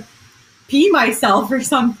 like, pee myself or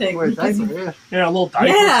something. Wear a diaper, yeah, a little diaper.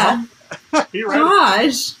 Yeah. Be ready.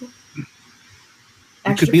 Gosh.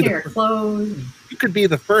 Extra pair of clothes. You could be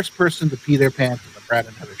the first person to pee their pants on the Brad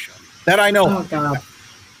and Heather show. That I know. Oh, God.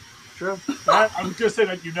 True. I'm just saying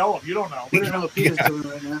that you know him. You don't know. We don't know what Peter's doing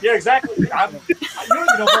right now. Yeah, exactly. You don't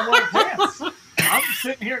even know if I'm wearing pants. I'm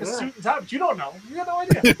sitting here in a suit and tie, but you don't know. You have no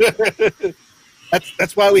idea.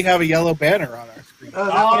 That's why we have a yellow banner on our screen.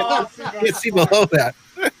 You can't see below that.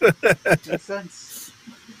 Makes sense.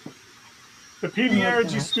 The PD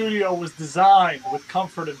Energy Studio was designed with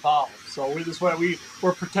comfort involved. So this way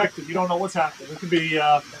we're protected. You don't know what's happening. We could be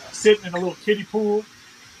sitting in a little kiddie pool.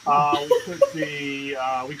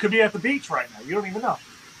 We could be at the beach right now. You don't even know.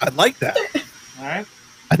 I'd like that. All right.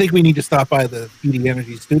 I think we need to stop by the PD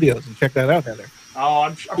Energy Studios and check that out, Heather. Oh,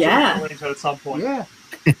 I'm sure we'll link to it at some point. Yeah.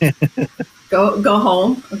 Go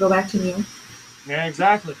home or go back to New York. Yeah,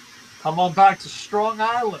 exactly. Come on back to Strong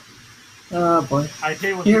Island. Oh, boy. I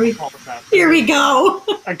hate when people call it that. Here we go.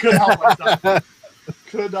 I couldn't help myself.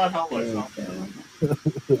 Could not help myself.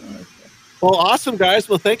 Well, awesome, guys.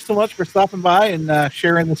 Well, thanks so much for stopping by and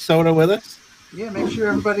sharing the soda with us. Yeah, make sure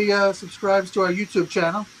everybody subscribes to our YouTube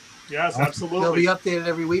channel. Yes, absolutely. They'll be updated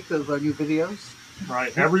every week of our new videos.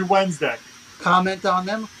 Right, every Wednesday. Comment on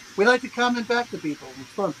them. We like to comment back to people. It's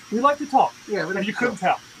fun. We like to talk. Yeah, And you couldn't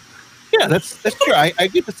tell. Yeah, that's true. I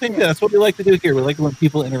get the same thing. That's what we like to do here. We like when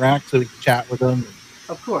people interact so we can chat with them.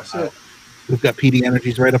 Of course, yeah. We've got PD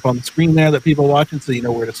Energies right up on the screen there that people are watching, so you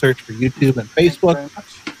know where to search for YouTube and Facebook.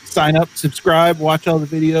 Sign up, subscribe, watch all the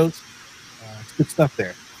videos. It's good stuff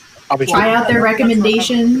there. Obviously, try out their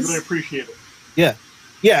recommendations. Really appreciate it. Yeah.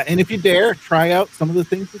 Yeah, and if you dare, try out some of the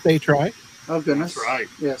things that they try. Oh, goodness. That's right.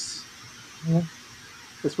 Yes. Yeah.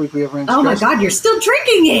 This week we have ranch. Oh, my God, you're still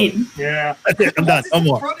drinking it. Yeah. I'm done. No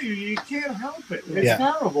more. In front of you, you can't help it. It's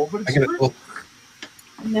terrible, but it's true. Well,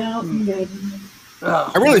 no, I'm good.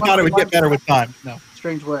 I really thought it would get better with time. No.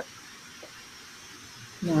 Strange way.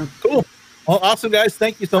 No. Cool. Well, awesome, guys.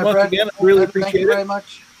 Thank you so much Brad, again. I really appreciate it. Thank you very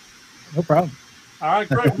much. No problem. All right,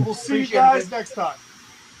 great. We'll see you guys next time.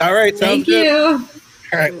 All right. Sounds Thank you. Good.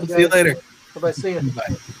 All right. We'll see you later. Bye-bye. See you.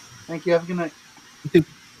 Bye. Thank you. Have a good night. You too.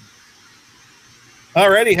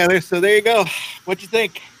 All righty, Heather. So there you go. What'd you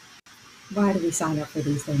think? Why do we sign up for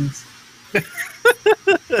these things?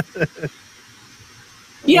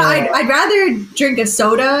 Yeah, I'd rather drink a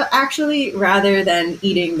soda, actually, rather than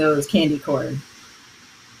eating those candy corn.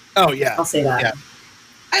 Oh, yeah. I'll say that. Yeah.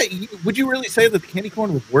 Hey, would you really say that the candy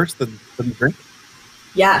corn was worse than the drink?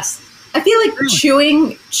 Yes. I feel like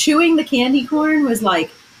chewing the candy corn was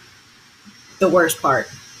like the worst part.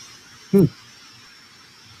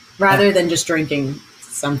 Rather than just drinking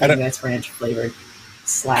something that's ranch flavored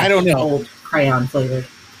 / I don't know. Old crayon flavored.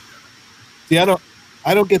 See, I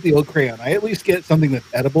don't get the old crayon. I at least get something that's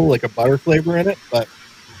edible, like a butter flavor in it. But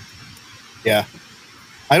yeah,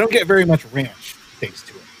 I don't get very much ranch taste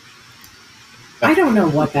to it. I don't know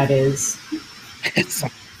what that is.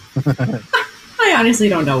 I honestly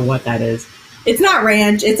don't know what that is. It's not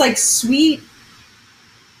ranch. It's like sweet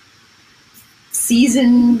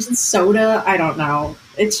seasoned soda. I don't know.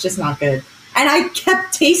 It's just not good. And I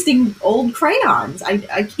kept tasting old crayons.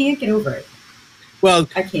 I can't get over it. Well,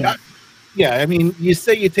 I can't. Yeah, I mean, you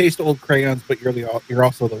say you taste old crayons, but you're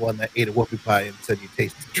also the one that ate a whoopie pie and said you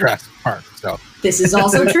tasted Jurassic Park. So this is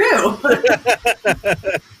also true.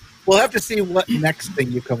 We'll have to see what next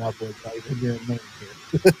thing you come up with.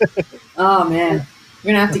 Oh man,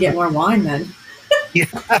 we're gonna have to get more wine then. Yeah,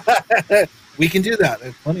 we can do that.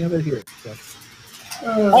 There's plenty of it here. So.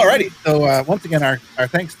 Alrighty. So once again, our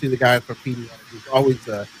thanks to the guys from PD Energy. Always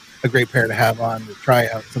a great pair to have on to try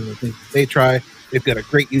out some of the things that they try. They've got a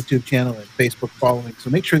great YouTube channel and Facebook following, so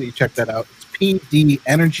make sure that you check that out. It's PD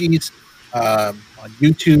Energies on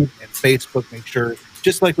YouTube and Facebook. Make sure,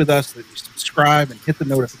 just like with us, that you subscribe and hit the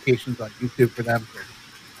notifications on YouTube for them.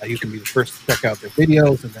 So, you can be the first to check out their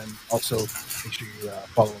videos, and then also make sure you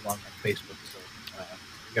follow along on Facebook. So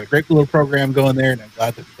we got a great little program going there, and I'm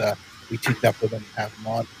glad that we teamed up with them and have them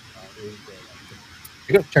on. Really enjoy that.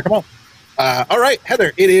 So, go check them out. All right,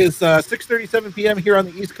 Heather, it is 6:37 p.m. here on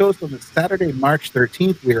the East Coast on this Saturday, March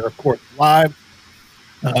 13th. We are, of course, live.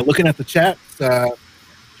 Looking at the chats,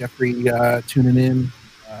 Jeffrey tuning in.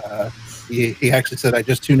 He actually said, I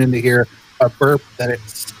just tuned in to hear a burp that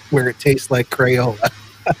it's where it tastes like Crayola.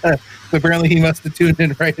 So apparently he must have tuned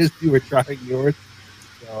in right as you were trying yours.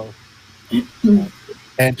 So,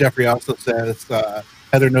 and Jeffrey also says,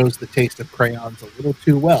 Heather knows the taste of crayons a little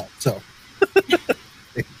too well. So there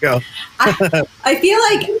you go. I feel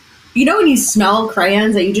like, you know, when you smell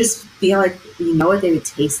crayons, that you just feel like you know what they would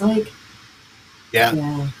taste like.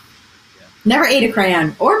 Yeah. Never ate a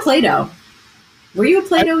crayon or Play-Doh. Were you a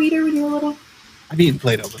Play-Doh eater when you were little? I've eaten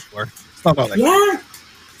Play-Doh before. It's not all that good.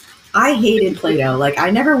 I hated Play-Doh. Like, I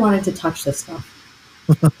never wanted to touch this stuff.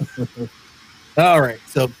 All right.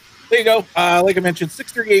 So there you go. Like I mentioned,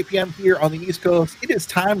 6:38 p.m. here on the East Coast. It is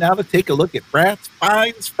time now to take a look at Brad's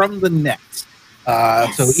finds from the net.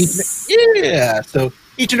 So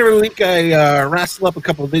each and every week I wrestle up a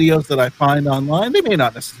couple of videos that I find online. They may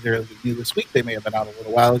not necessarily be new this week. They may have been out a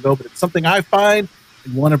little while ago, but it's something I find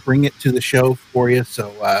and want to bring it to the show for you.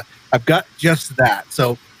 So I've got just that.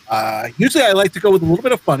 So usually I like to go with a little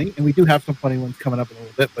bit of funny, and we do have some funny ones coming up in a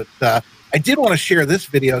little bit, but I did want to share this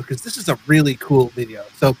video because this is a really cool video.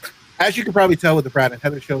 So as you can probably tell with the Brad and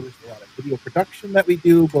Heather show, there's a lot of video production that we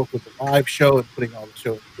do, both with the live show and putting all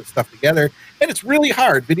the stuff together. And it's really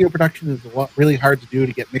hard. Video production is really hard to do,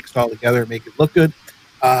 to get mixed all together and make it look good.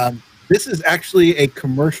 This is actually a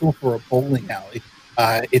commercial for a bowling alley.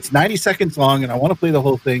 It's 90 seconds long, and I want to play the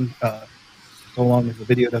whole thing so long as the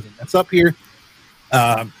video doesn't mess up here.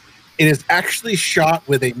 It is actually shot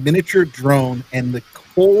with a miniature drone, and the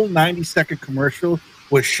whole 90-second commercial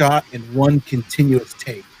was shot in one continuous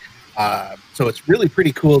take. So it's really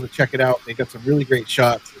pretty cool to check it out. They got some really great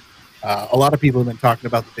shots. A lot of people have been talking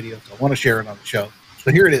about the video, so I want to share it on the show. So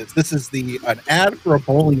here it is. This is an ad for a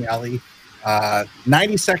bowling alley,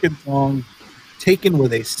 90 seconds long, taken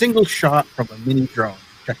with a single shot from a mini drone.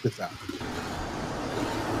 Check this out.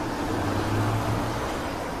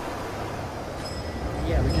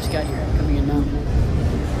 Yeah, we just got here. Coming in now.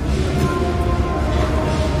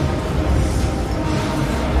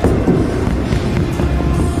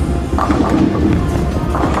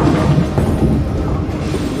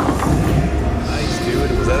 Nice,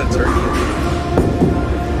 dude. Was that a turkey?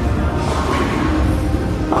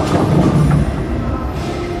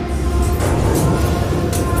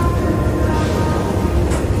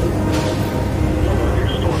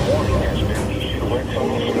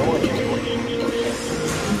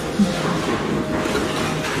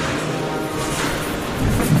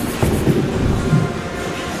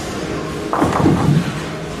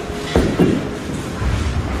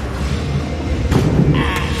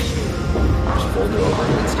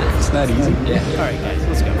 It's not easy. Yeah. All right, guys,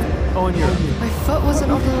 let's go. Owen, you're up. My foot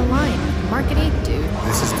wasn't over the line. Mark an 8, dude.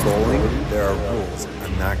 This is bowling. There are rules.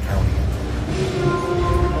 I'm not counting.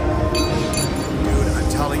 Dude, I'm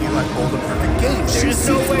telling you, I bowled a perfect game. There's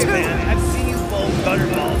no way, man. I've seen you bowl gutter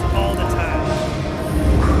balls all the time.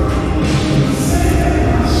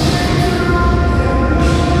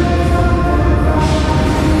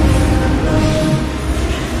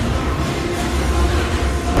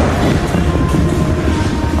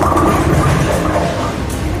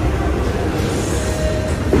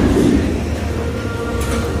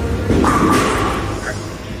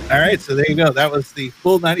 All right, so there you go. That was the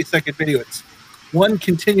full 90-second video. It's one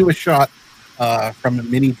continuous shot from a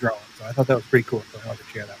mini drone. So I thought that was pretty cool. So I wanted to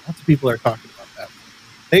share that. Lots of people are talking about that.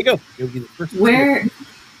 There you go. You'll be the first.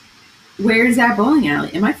 Where's that bowling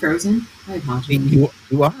alley? Am I frozen? I apologize. You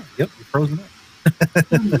are. Yep, you're frozen up.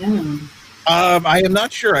 Oh, no. I am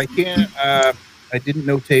not sure. I can't. I didn't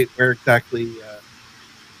notate where exactly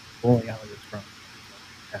bowling alley is from.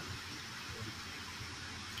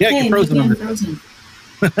 Yeah, Hey, you're frozen. maybe I'm Under frozen.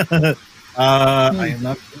 I am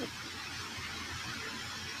not sure.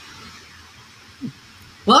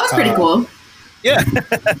 Well, that was pretty cool. Yeah.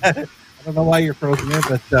 I don't know why you're frozen there,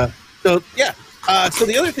 but so yeah. So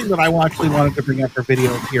the other thing that I actually wanted to bring up for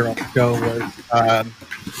videos here on the show was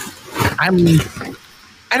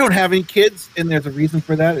I don't have any kids, and there's a reason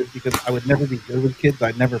for that. Is because I would never be good with kids.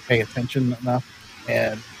 I'd never pay attention enough,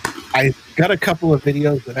 and I got a couple of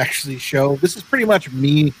videos that actually show this is pretty much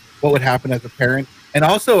me. What would happen as a parent, and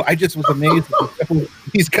also I just was amazed at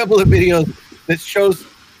these couple of videos that shows,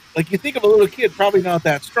 like, you think of a little kid probably not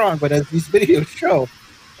that strong, but as these videos show,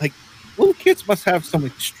 like, little kids must have some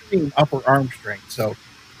extreme upper arm strength. So,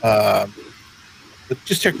 but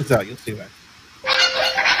just check this out. You'll see that.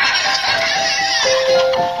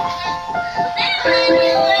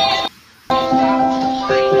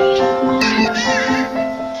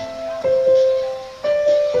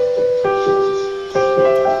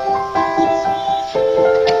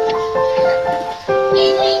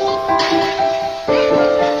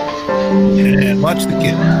 And watch the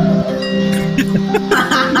kid.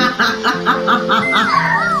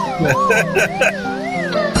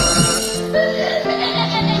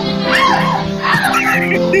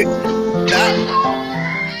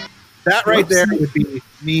 that right there would be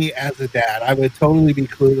me as a dad. I would totally be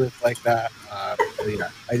clueless like that. So yeah,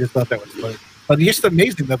 I just thought that was funny. But it's just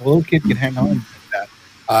amazing that the little kid can hang on like that.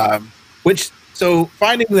 So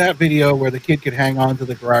finding that video where the kid could hang on to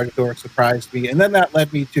the garage door surprised me. And then that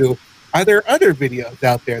led me to, are there other videos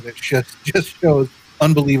out there that just shows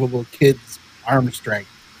unbelievable kids' arm strength?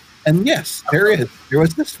 And yes, there is. There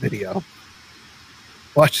was this video.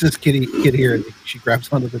 Watch this kid here. She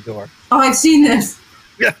grabs onto the door. Oh, I've seen this.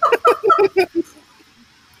 Yeah.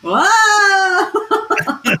 Whoa!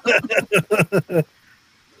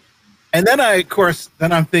 And then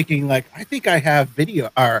I'm thinking, like, I think I have video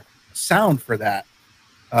or sound for that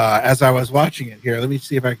as I was watching it here. Let me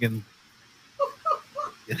see if I can.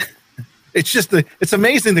 It's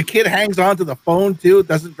amazing. The kid hangs onto the phone too.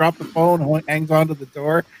 Doesn't drop the phone. Hangs onto the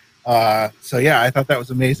door. So yeah, I thought that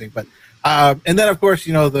was amazing. But and then of course,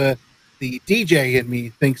 you know, the DJ in me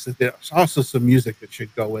thinks that there's also some music that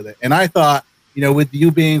should go with it. And I thought, you know, with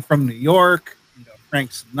you being from New York, you know,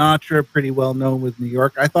 Frank Sinatra, pretty well known with New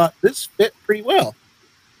York, I thought this fit pretty well.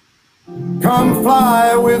 Come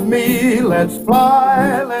fly with me, let's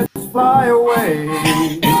fly away.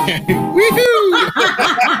 Woohoo!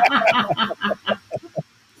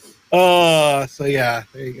 Oh, so yeah,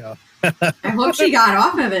 there you go. I hope she got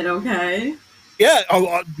off of it okay. Yeah,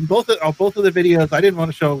 both of the videos. I didn't want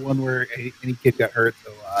to show one where any kid got hurt,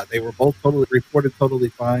 so they were both reported totally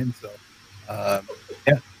fine. So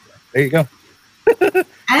yeah, there you go.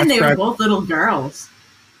 And they were both little girls.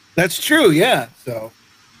 That's true. Yeah. So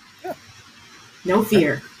yeah, no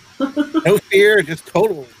fear. No fear, just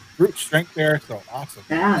total brute strength there. So awesome.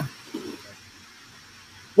 Yeah.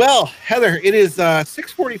 Well, Heather, it is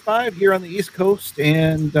 6:45 here on the East Coast,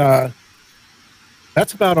 and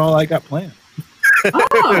that's about all I got planned.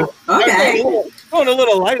 Oh, okay. Going a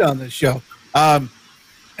little light on this show.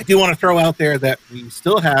 I do want to throw out there that we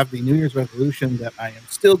still have the New Year's resolution that I am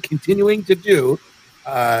still continuing to do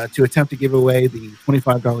to attempt to give away the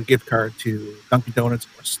 $25 gift card to Dunkin' Donuts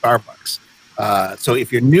or Starbucks. So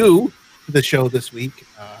if you're new to the show this week,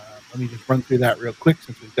 let me just run through that real quick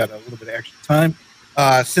since we've got a little bit of extra time.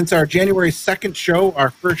 Since our January 2nd show, our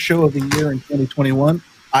first show of the year in 2021,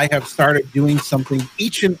 I have started doing something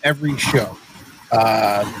each and every show.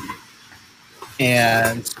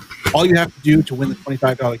 And all you have to do to win the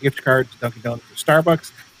 $25 gift card to Dunkin' Donuts or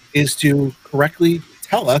Starbucks is to correctly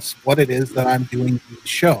tell us what it is that I'm doing each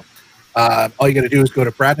show. All you got to do is go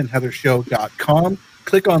to bradandheathershow.com,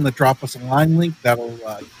 click on the drop us a line link. That'll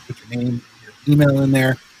put your name, your email in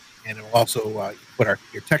there, and it will also put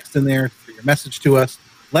your text in there for your message to us.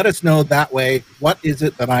 Let us know that way what is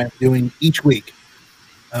it that I am doing each week.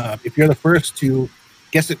 If you're the first to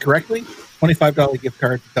guess it correctly, $25 gift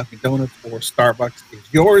card to Dunkin' Donuts or Starbucks is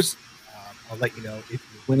yours. I'll let you know if you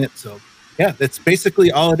win it. So, yeah, that's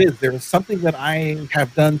basically all it is. There is something that I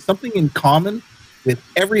have done, something in common with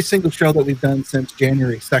every single show that we've done since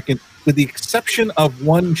January 2nd, with the exception of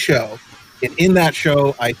one show. And in that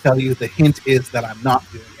show, I tell you the hint is that I'm not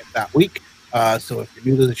doing it that week. So if you're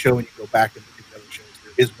new to the show and you go back and look at the other shows,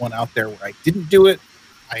 there is one out there where I didn't do it.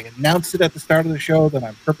 I announced it at the start of the show that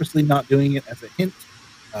I'm purposely not doing it as a hint.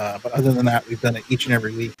 But other than that, we've done it each and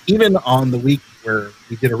every week. Even on the week where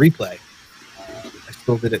we did a replay, I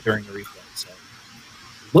still did it during the replay. So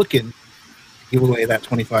looking to give away that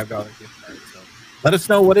 $25 gift card. So let us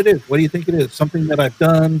know what it is. What do you think it is? Something that I've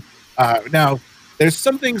done. Now, there's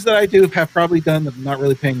some things that I do have probably done that I'm not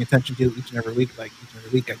really paying attention to each and every week. Like each and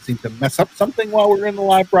every week, I seem to mess up something while we're in the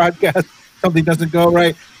live broadcast. Something doesn't go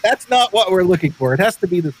right. That's not what we're looking for. It has to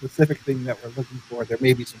be the specific thing that we're looking for. There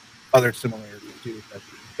may be some other similarities too. But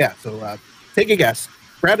yeah, so take a guess.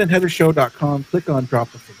 BradandHeathershow.com. Click on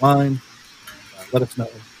Drop Us a Line. And, let us know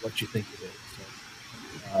what you think it is.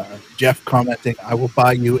 So, Jeff commenting, I will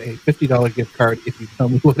buy you a $50 gift card if you tell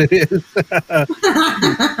me what it is.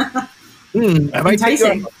 I might take you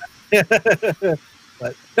on that.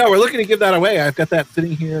 But no, we're looking to give that away. I've got that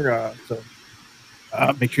sitting here. So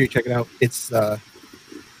make sure you check it out. It's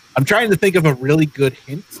I'm trying to think of a really good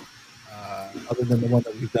hint other than the one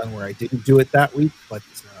that we've done where I didn't do it that week, but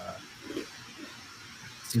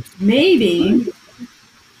maybe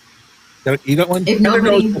you got one. If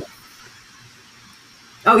nobody,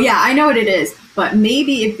 oh yeah, I know what it is. But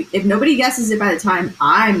maybe if nobody guesses it by the time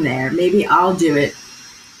I'm there, maybe I'll do it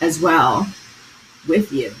as well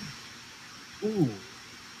with you. Ooh,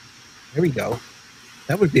 there we go.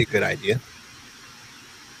 That would be a good idea.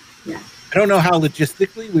 Yeah. I don't know how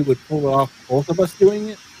logistically we would pull it off, both of us doing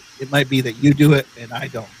it. It might be that you do it and I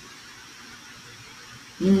don't.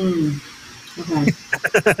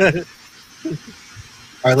 Okay.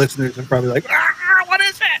 Our listeners are probably like, what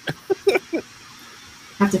is it?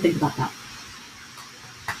 Have to think about that.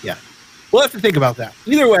 Yeah. We'll have to think about that.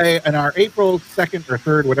 Either way, in our April 2nd or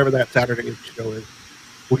 3rd, whatever that Saturday show is,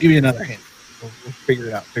 we'll give you another hint. We'll figure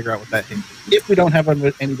it out. Figure out what that hint is. If we don't have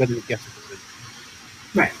anybody that guesses it.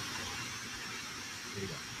 Right. There you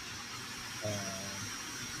go.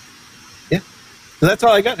 Yeah. So that's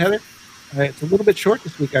all I got, Heather. It's a little bit short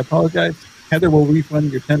this week. I apologize. Heather will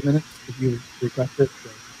refund your 10 minutes if you request it. So.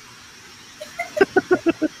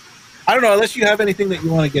 I don't know, unless you have anything that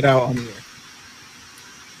you want to get out on the air.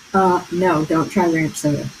 No, don't try ranch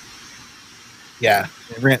soda. Yeah,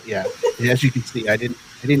 yeah. As you can see, I didn't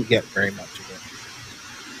get very much of it.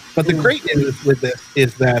 But the great news with this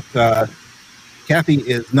is that Kathy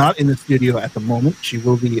is not in the studio at the moment. She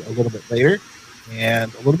will be a little bit later.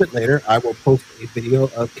 And a little bit later, I will post a video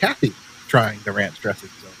of Kathy trying the ranch dressing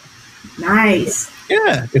soda. Nice.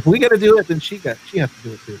 Yeah, if we got to do it, then she has to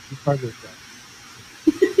do it too. She's part of the show.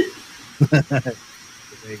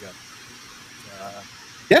 There you go.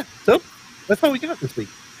 Yeah, so that's all we got this week.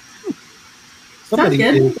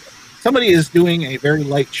 Somebody is doing a very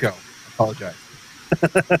light show. I apologize.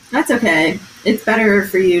 That's okay. It's better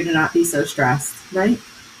for you to not be so stressed, right?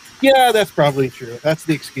 Yeah, that's probably true. That's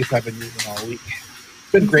the excuse I've been using all week.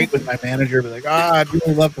 It's been great with my manager, but like, I'd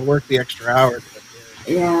really love to work the extra hours. But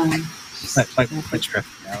yeah. My stress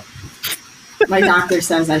me out. My doctor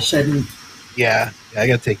says I shouldn't. Yeah, I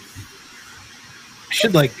gotta take. I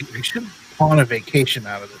should pawn a vacation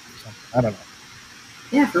out of this or something. I don't know.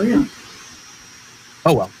 Yeah, for real.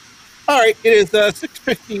 Oh well. All right, it is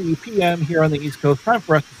 6:50 p.m. here on the East Coast. Time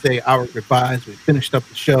for us to say our goodbyes. We finished up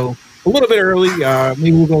the show a little bit early.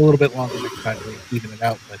 Maybe we'll go a little bit longer next time to even it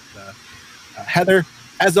out. But Heather,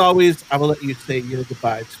 as always, I will let you say your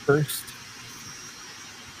goodbyes first.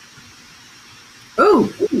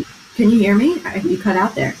 Oh, can you hear me? You cut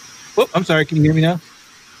out there. Oh, I'm sorry. Can you hear me now?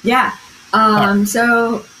 Yeah.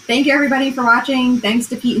 So thank you everybody for watching. Thanks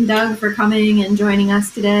to Pete and Doug for coming and joining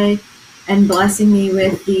us today and blessing me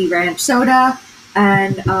with the ranch soda.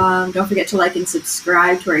 And don't forget to like and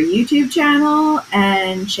subscribe to our YouTube channel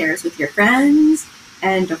and share us with your friends.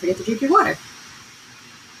 And don't forget to drink your water.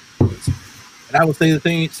 And I will say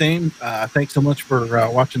the same. Thanks so much for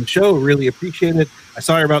watching the show. Really appreciate it. I'm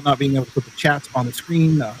sorry about not being able to put the chats on the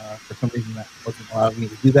screen. For some reason, that wasn't allowing me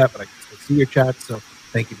to do that, but I can still see your chats. So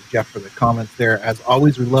thank you to Jeff for the comments there. As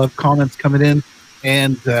always, we love comments coming in.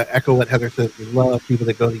 And echo what Heather says. We love people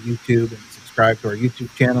that go to YouTube and subscribe to our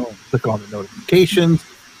YouTube channel and click on the notifications.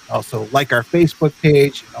 Also, like our Facebook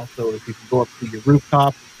page. And also, if you can go up to your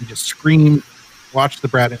rooftop and just scream, watch the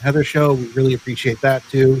Brad and Heather show. We really appreciate that,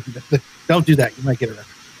 too. Don't do that. You might get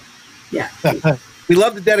arrested. Yeah. We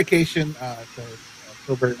love the dedication.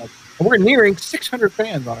 So very much. And we're nearing 600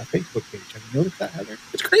 fans on our Facebook page. Have you noticed that, Heather?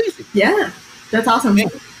 It's crazy. Yeah. That's awesome.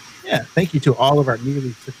 Thank you to all of our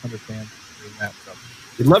nearly 600 fans for doing that. So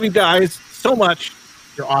we love you guys so much.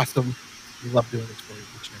 You're awesome. We love doing this for you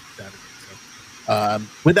each and every Saturday.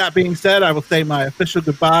 So, with that being said, I will say my official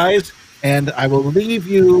goodbyes, and I will leave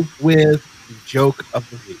you with the joke of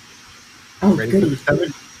the week. Oh, ready for this, Heather?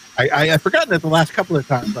 I've forgotten it the last couple of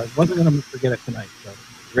times, but I wasn't going to forget it tonight. So,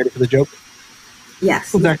 ready for the joke?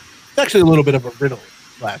 Yes. It's actually a little bit of a riddle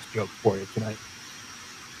 / joke for you tonight.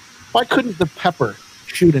 Why couldn't the pepper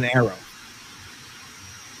shoot an arrow?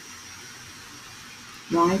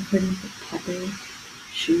 Why couldn't the pepper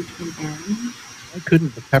shoot an arrow? Why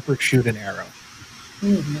couldn't the pepper shoot an arrow? I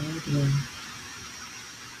have no idea.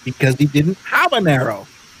 Because he didn't have an arrow.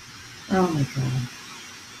 Oh my God.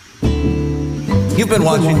 You've been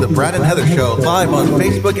watching the Brad and Heather Show live on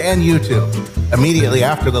Facebook and YouTube. Immediately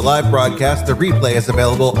after the live broadcast, the replay is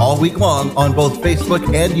available all week long on both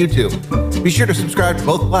Facebook and YouTube. Be sure to subscribe to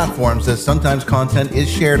both platforms, as sometimes content is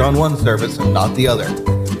shared on one service and not the other.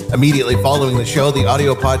 Immediately following the show, the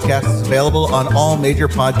audio podcast is available on all major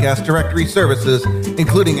podcast directory services,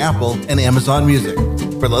 including Apple and Amazon Music.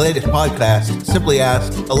 For the latest podcast, simply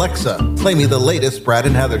ask, Alexa, play me the latest Brad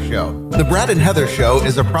and Heather Show. The Brad and Heather Show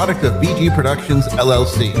is a product of BG Productions,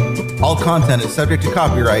 LLC. All content is subject to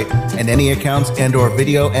copyright, and any accounts and/or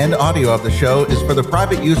video and audio of the show is for the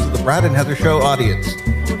private use of the Brad and Heather Show audience.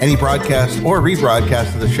 Any broadcast or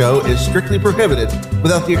rebroadcast of the show is strictly prohibited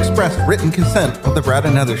without the express written consent of the Brad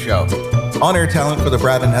and Heather Show. On-air talent for the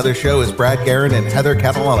Brad and Heather Show is Brad Guerin and Heather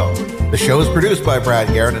Catalano. The show is produced by Brad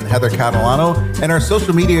Guerin and Heather Catalano, and our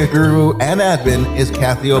social media guru and admin is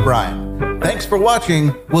Kathy O'Brien. Thanks for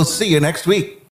watching. We'll see you next week.